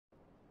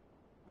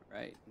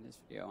right? In this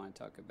video I want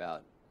to talk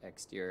about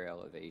exterior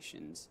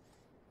elevations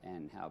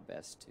and how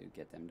best to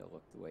get them to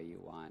look the way you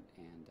want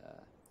and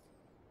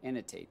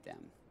annotate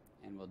them.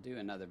 And we'll do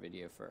another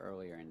video for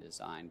earlier in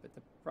design, but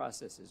the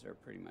processes are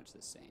pretty much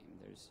the same.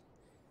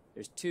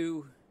 There's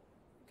two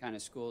kind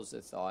of schools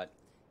of thought.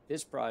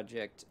 This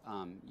project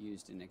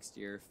used an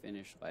exterior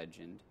finish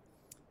legend,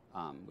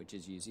 which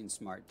is using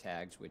smart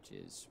tags, which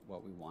is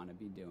what we want to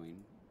be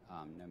doing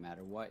no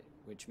matter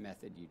which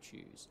method you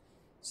choose.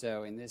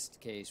 So in this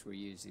case we're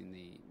using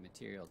the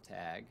material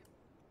tag,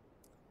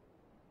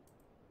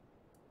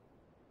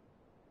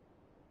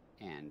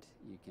 and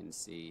you can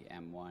see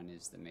M1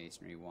 is the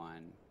masonry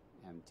one,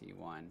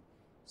 MT1.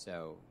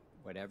 So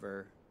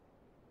whatever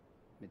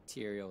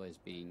material is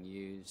being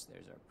used,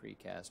 there's our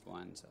precast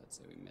one, so let's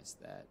say we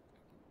missed that,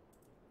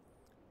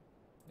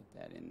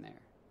 put that in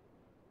there.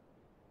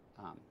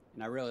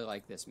 And I really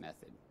like this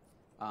method.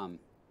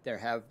 There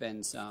have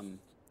been some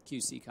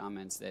QC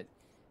comments that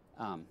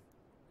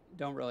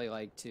don't really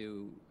like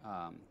to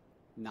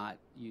not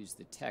use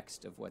the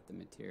text of what the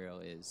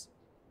material is,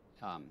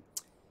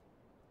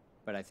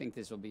 but I think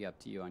this will be up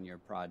to you on your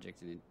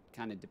project, and it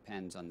kind of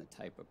depends on the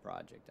type of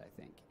project,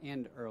 I think.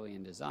 And early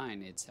in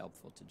design, it's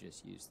helpful to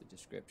just use the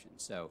description.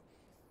 So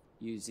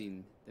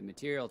using the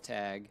material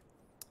tag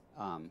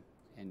and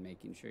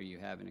making sure you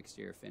have an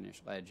exterior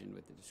finish legend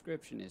with the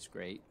description is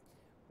great,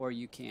 or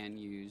you can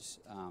use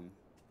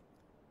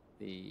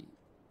the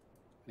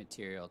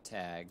material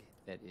tag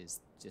that is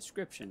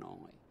description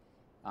only.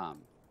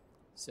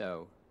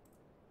 So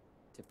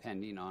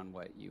depending on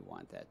what you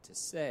want that to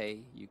say,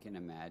 you can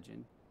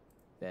imagine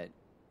that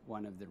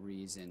one of the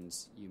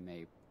reasons you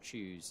may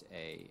choose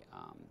a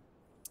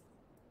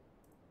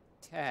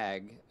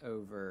tag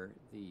over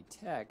the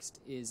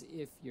text is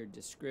if your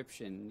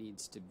description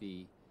needs to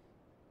be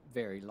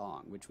very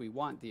long, which we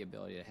want the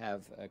ability to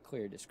have a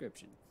clear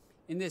description.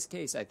 In this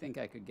case, I think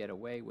I could get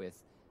away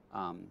with,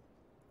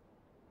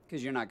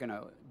 because you're not going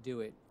to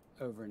do it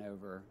over and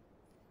over.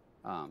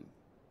 You're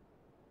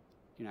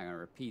not going to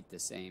repeat the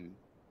same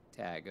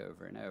tag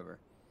over and over.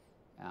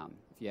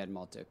 If you had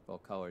multiple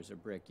colors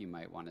of brick, you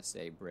might want to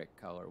say brick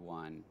color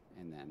 1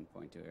 and then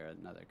point to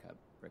another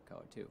brick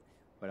color 2.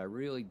 What I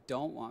really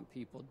don't want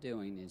people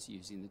doing is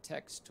using the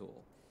text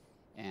tool.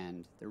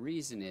 And the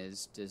reason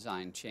is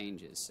design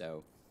changes.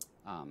 So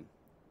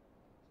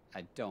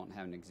I don't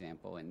have an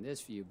example in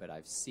this view, but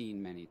I've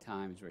seen many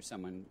times where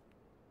someone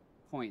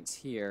points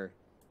here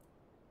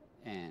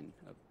and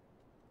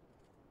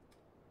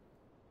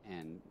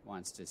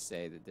wants to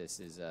say that this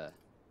is a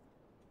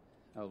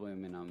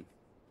aluminum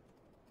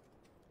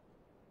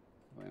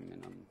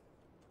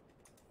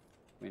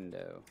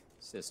window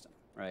system,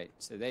 right?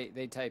 So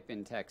they type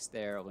in text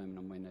there,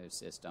 aluminum window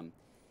system,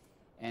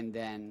 and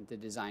then the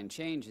design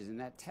changes and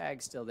that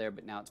tag's still there,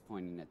 but now it's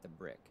pointing at the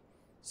brick.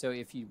 So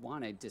if you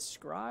want to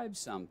describe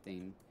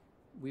something,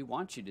 we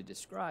want you to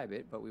describe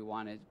it, but we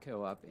want to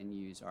go up and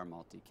use our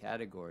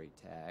multi-category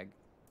tag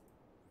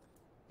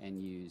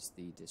and use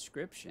the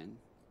description.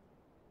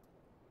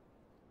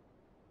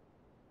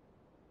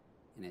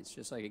 And it's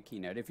just like a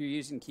keynote. If you're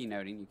using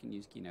keynoting, you can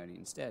use keynoting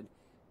instead.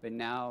 But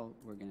now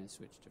we're going to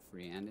switch to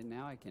freehand, and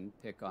now I can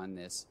pick on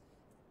this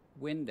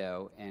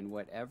window, and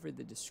whatever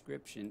the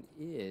description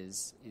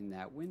is in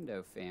that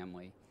window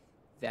family,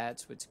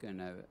 that's what's going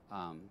to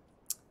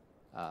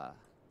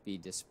be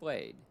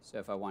displayed. So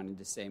if I wanted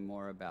to say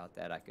more about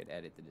that, I could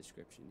edit the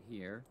description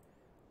here,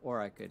 or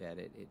I could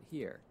edit it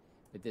here.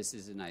 But this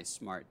is a nice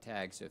smart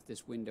tag, so if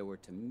this window were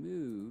to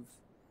move,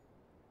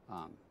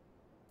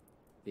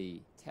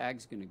 the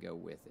tag's going to go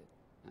with it.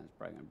 Now it's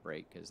probably going to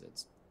break because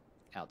it's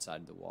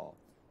outside the wall,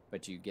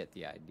 but you get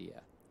the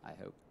idea, I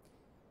hope.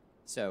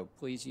 So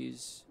please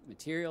use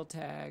material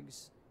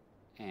tags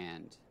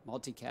and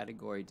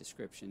multi-category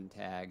description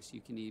tags.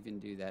 You can even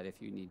do that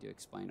if you need to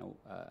explain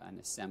an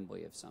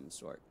assembly of some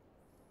sort.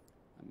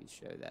 Let me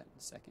show that in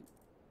a second.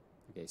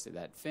 Okay, so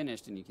that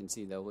finished, and you can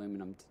see the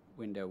aluminum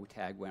window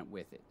tag went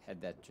with it.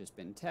 Had that just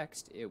been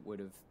text, it would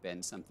have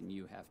been something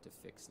you have to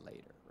fix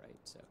later, right?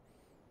 So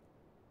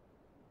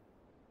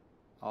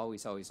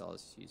always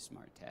use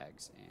smart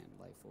tags, and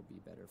life will be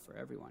better for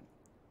everyone.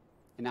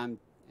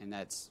 And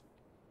that's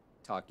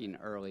talking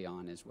early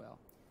on as well.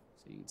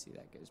 So you can see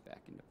that goes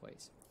back into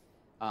place.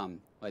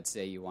 Let's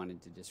say you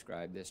wanted to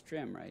describe this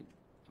trim, right?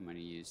 I'm going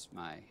to use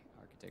my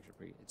architecture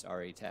it's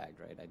already tagged,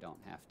 right? I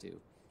don't have to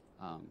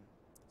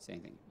say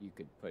anything. You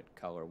could put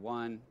color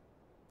 1,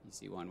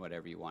 EC1,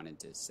 whatever you wanted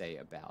to say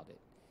about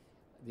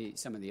it.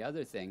 Some of the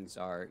other things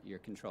are your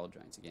control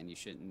joints. Again, you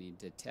shouldn't need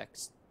to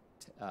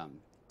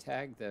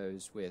tag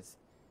those with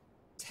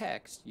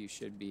text. You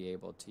should be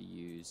able to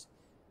use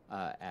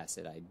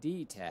asset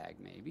ID tag,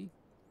 maybe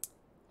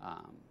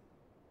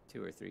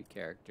 2 or 3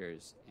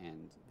 characters,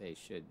 and they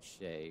should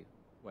say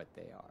what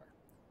they are.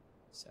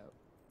 So,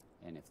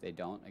 and if they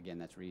don't, again,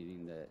 that's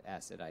reading the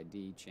asset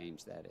ID,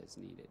 change that as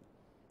needed.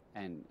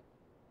 And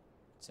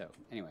so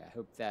anyway, I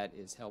hope that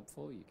is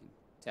helpful. You can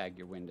tag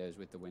your windows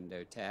with the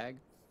window tag.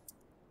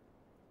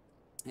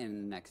 And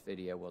in the next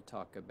video, we'll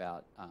talk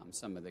about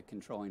some of the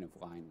controlling of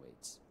line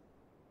weights.